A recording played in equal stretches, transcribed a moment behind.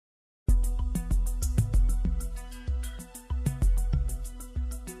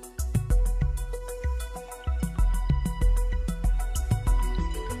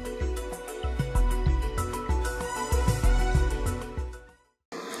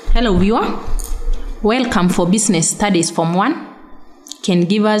Hello viewer, welcome for Business Studies Form 1. Can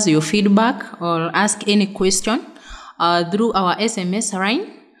give us your feedback or ask any question through our SMS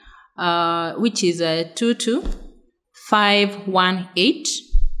line, which is 22518,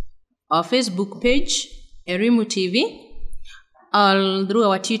 our Facebook page, Erimu TV, or through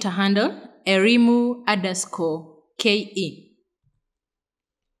our Twitter handle, Erimu_KE.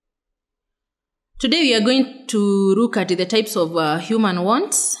 Today we are going to look at the types of human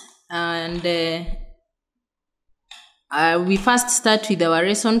wants, and we first start with our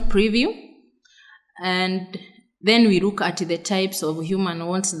lesson preview, and then we look at the types of human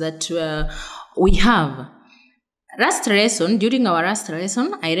wants that we have. During our last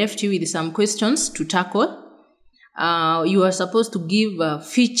lesson, I left you with some questions to tackle. You are supposed to give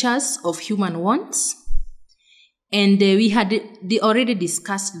features of human wants, and we had already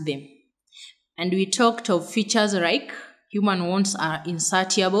discussed them. And we talked of features like human wants are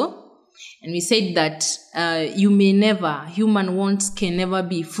insatiable. And we said that human wants can never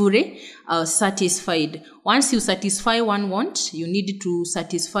be fully satisfied. Once you satisfy one want, you need to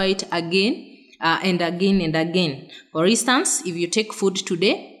satisfy it again and again and again. For instance, if you take food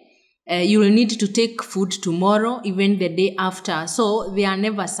today, you will need to take food tomorrow, even the day after. So they are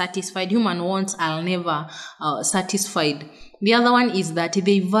never satisfied. Human wants are never satisfied. The other one is that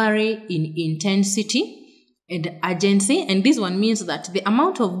they vary in intensity and urgency, and this one means that the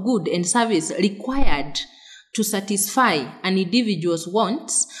amount of good and service required to satisfy an individual's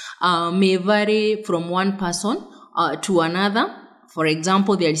wants may vary from one person to another. For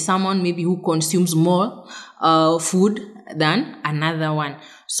example, there is someone maybe who consumes more food than another one.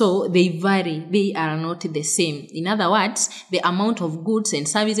 So they vary, they are not the same. In other words, the amount of goods and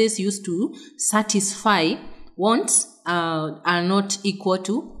services used to satisfy wants are not equal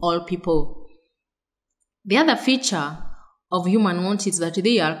to all people. The other feature of human wants is that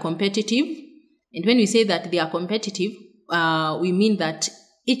they are competitive. And when we say that they are competitive, we mean that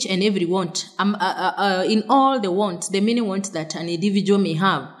each and every want, in all the wants, the many wants that an individual may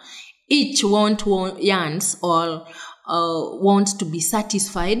have, each want yearns or wants to be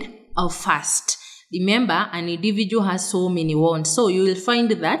satisfied fast. Remember, an individual has so many wants. So you will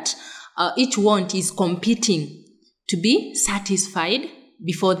find that each want is competing to be satisfied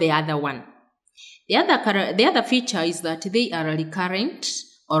before the other one. The other feature is that they are recurrent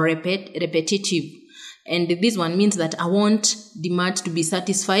or repetitive. And this one means that a want demands to be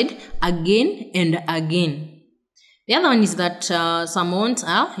satisfied again and again. The other one is that some wants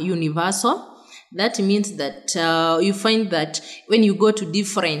are universal. That means that you find that when you go to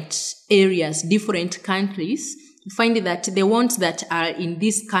different areas, different countries, you find that the wants that are in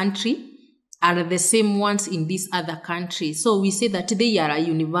this country are the same ones in this other country. So we say that they are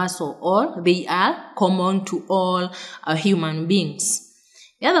universal, or they are common to all human beings.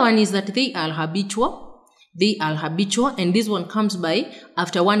 The other one is that they are habitual. They are habitual, and this one comes by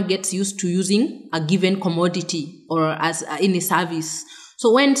after one gets used to using a given commodity or as in a service.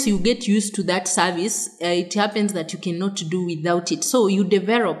 So once you get used to that service, it happens that you cannot do without it. So you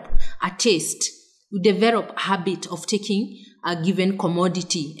develop a taste, you develop a habit of taking a given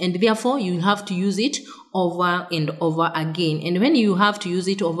commodity, and therefore you have to use it over and over again. And when you have to use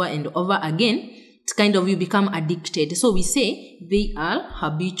it over and over again, it's kind of you become addicted. So we say they are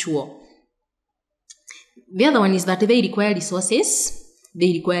habitual. The other one is that they require resources.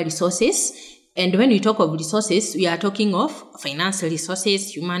 They require resources. And when we talk of resources, we are talking of financial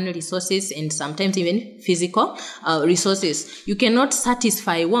resources, human resources, and sometimes even physical resources. You cannot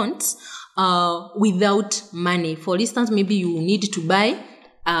satisfy wants without money. For instance, maybe you need to buy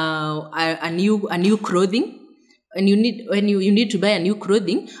a new clothing, and you need to buy a new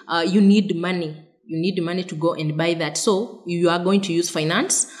clothing. You need money. You need money to go and buy that. So you are going to use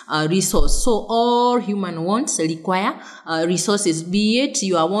finance resource. So all human wants require resources. Be it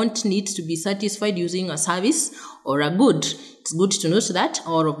your want needs to be satisfied using a service or a good. It's good to note that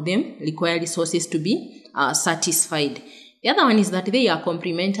all of them require resources to be satisfied. The other one is that they are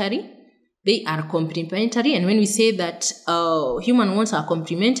complementary. They are complementary, and when we say that human wants are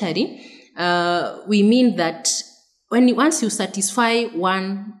complementary, we mean that once you satisfy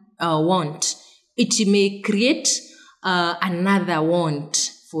one want, it may create another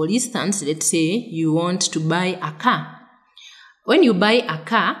want. For instance, let's say you want to buy a car. When you buy a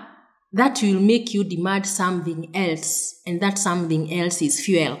car, that will make you demand something else, and that something else is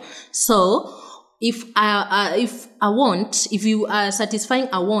fuel. So if you are satisfying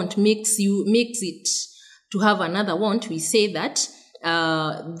a want makes it to have another want, we say that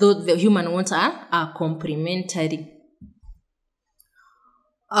the human wants are complementary.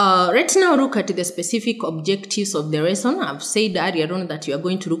 Let's now look at the specific objectives of the lesson. I've said earlier on that you are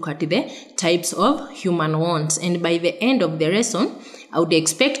going to look at the types of human wants, and by the end of the lesson, I would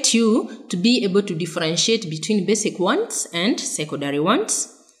expect you to be able to differentiate between basic wants and secondary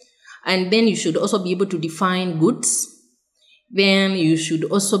wants. And then you should also be able to define goods. Then you should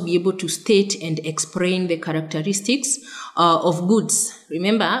also be able to state and explain the characteristics of goods.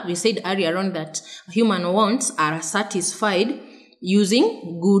 Remember, we said earlier on that human wants are satisfied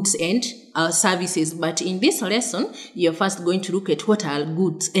using goods and services. But in this lesson, you're first going to look at what are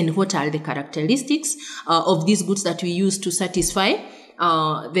goods and what are the characteristics of these goods that we use to satisfy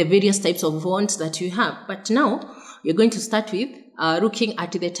the various types of wants that you have. But now, we're going to start with looking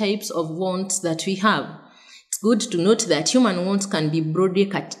at the types of wants that we have. It's good to note that human wants can be broadly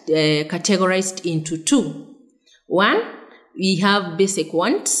categorized into two. One, we have basic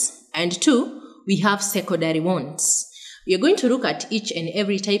wants, and two, we have secondary wants. We are going to look at each and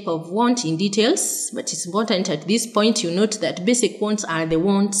every type of want in details, but it's important at this point you note that basic wants are the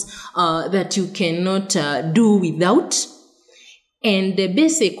wants that you cannot do without, and the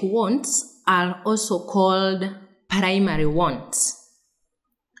basic wants are also called primary wants.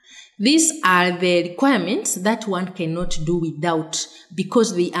 These are the requirements that one cannot do without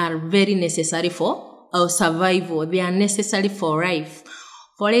because they are very necessary for our survival. They are necessary for life.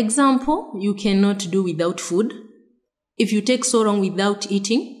 For example, you cannot do without food. If you take so long without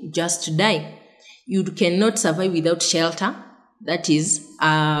eating, you just die. You cannot survive without shelter. That is,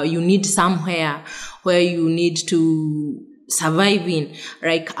 you need somewhere where you need to survive in,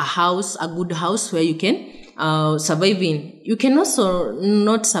 like a house, a good house where you can survive in. You can also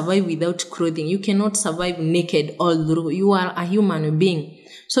not survive without clothing. You cannot survive naked although you are a human being.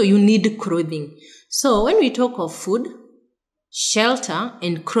 So you need clothing. So when we talk of food, shelter,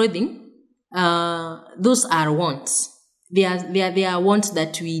 and clothing, those are wants. They are wants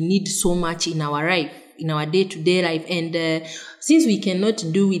that we need so much in our life, in our day-to-day life. And since we cannot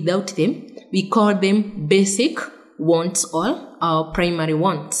do without them, we call them basic wants or primary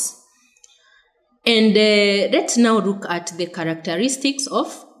wants. And let's now look at the characteristics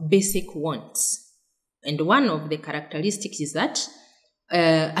of basic wants. And one of the characteristics is that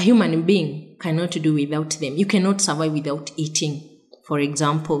a human being cannot do without them. You cannot survive without eating, for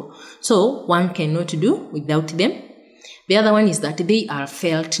example. So one cannot do without them. The other one is that they are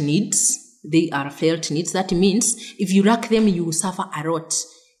felt needs. They are felt needs. That means if you lack them, you suffer a lot.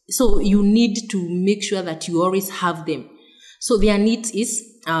 So you need to make sure that you always have them. So their needs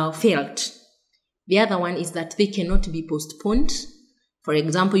is felt. The other one is that they cannot be postponed. For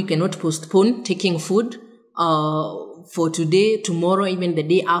example, you cannot postpone taking food for today, tomorrow, even the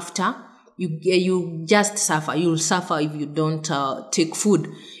day after. You just suffer. You'll suffer if you don't take food.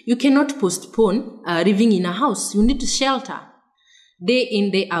 You cannot postpone living in a house. You need shelter day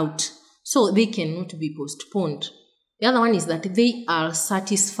in, day out. So they cannot be postponed. The other one is that they are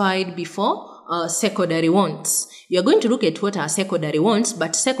satisfied before secondary wants. You are going to look at what are secondary wants,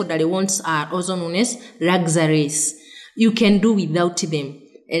 but secondary wants are also known as luxuries. You can do without them.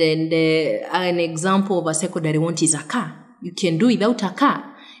 And an example of a secondary want is a car. You can do without a car.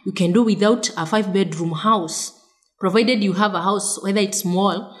 You can do without a 5-bedroom house. Provided you have a house, whether it's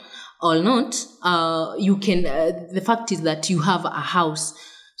small or not, you can. The fact is that you have a house.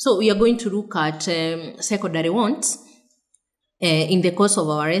 So we are going to look at secondary wants in the course of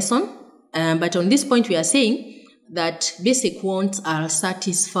our lesson. But on this point, we are saying that basic wants are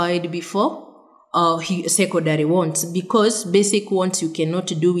satisfied before secondary wants, because basic wants you cannot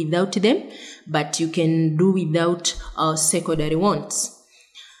do without them, but you can do without secondary wants.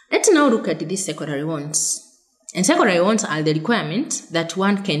 Let's now look at these secondary wants. And secondary wants are the requirements that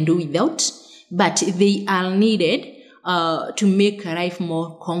one can do without, but they are needed to make life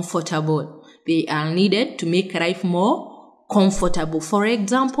more comfortable. They are needed to make life more comfortable. For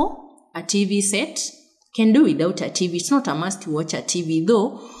example, a TV set. Can do without a TV. It's not a must to watch a TV,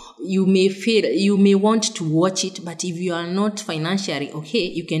 though you may want to watch it, but if you are not financially okay,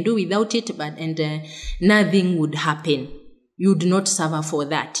 you can do without it, but nothing would happen. You would not suffer for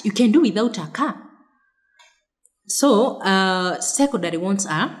that. You can do without a car. So secondary wants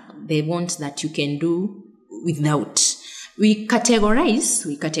are the wants that you can do without. We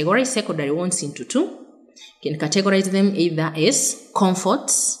categorize secondary wants into two. You can categorize them either as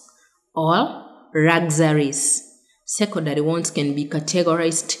comforts or luxuries. Secondary wants can be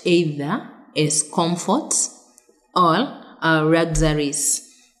categorized either as comforts or luxuries.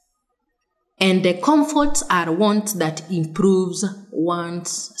 And the comforts are wants that improves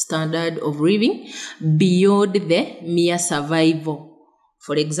one's standard of living beyond the mere survival.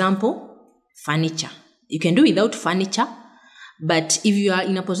 For example, furniture. You can do without furniture, But if you are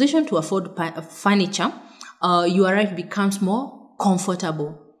in a position to afford furniture, your life becomes more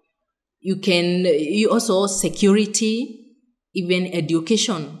comfortable. You also security, even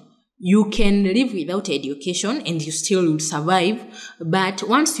education. You can live without education and you still would survive. But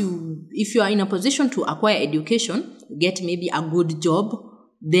if you are in a position to acquire education, get maybe a good job,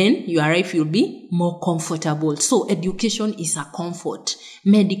 then your life will be more comfortable. So education is a comfort.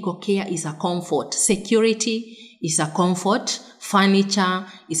 Medical care is a comfort. Security is a comfort. Furniture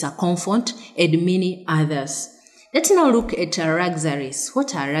is a comfort, and many others. Let's now look at luxuries.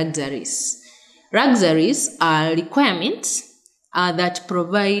 What are luxuries? Luxuries are requirements that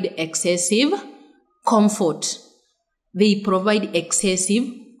provide excessive comfort. They provide excessive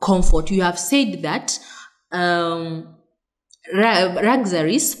comfort. You have said that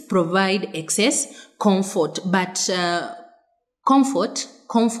luxuries provide excess comfort, but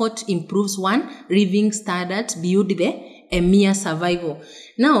comfort improves one living standards beyond a mere survival.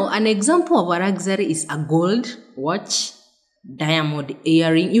 Now, an example of a luxury is a gold watch, diamond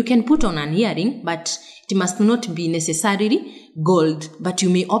earring. You can put on an earring, but it must not be necessarily gold, but you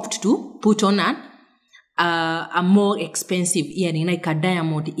may opt to put on a more expensive earring, like a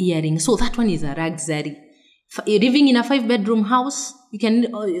diamond earring. So that one is a luxury. Living in a 5-bedroom house,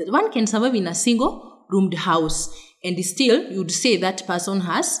 one can survive in a single-roomed house, and still you'd say that person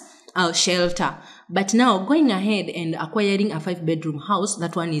has shelter. But now going ahead and acquiring a 5-bedroom house,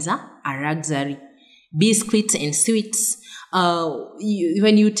 that one is a luxury. Biscuits and sweets.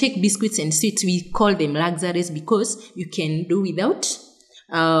 When you take biscuits and sweets, we call them luxuries because you can do without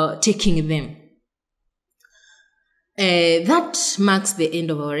taking them. That marks the end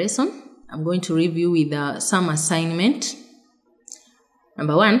of our lesson. I'm going to review with some assignment.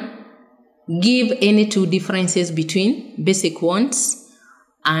 Number 1, give any 2 differences between basic wants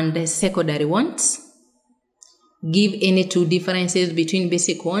and secondary wants. Give any 2 differences between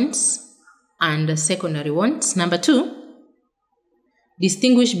basic wants and secondary wants. Number 2,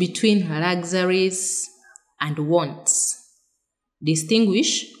 distinguish between luxuries and wants.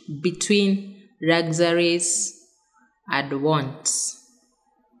 Distinguish between luxuries and wants.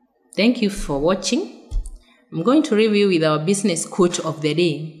 Thank you for watching. I'm going to review with our business quote of the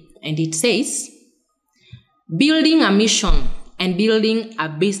day, and it says, building a mission and building a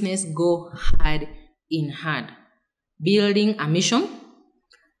business go hand in hand. Building a mission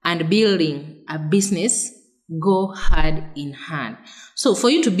and building a business go hand in hand. So for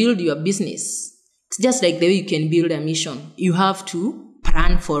you to build your business, it's just like the way you can build a mission. You have to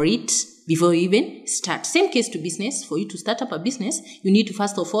plan for it before you even start. Same case to business. For you to start up a business, you need to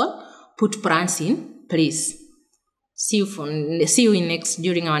first of all put plans in place. See you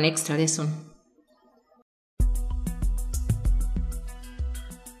during our next lesson.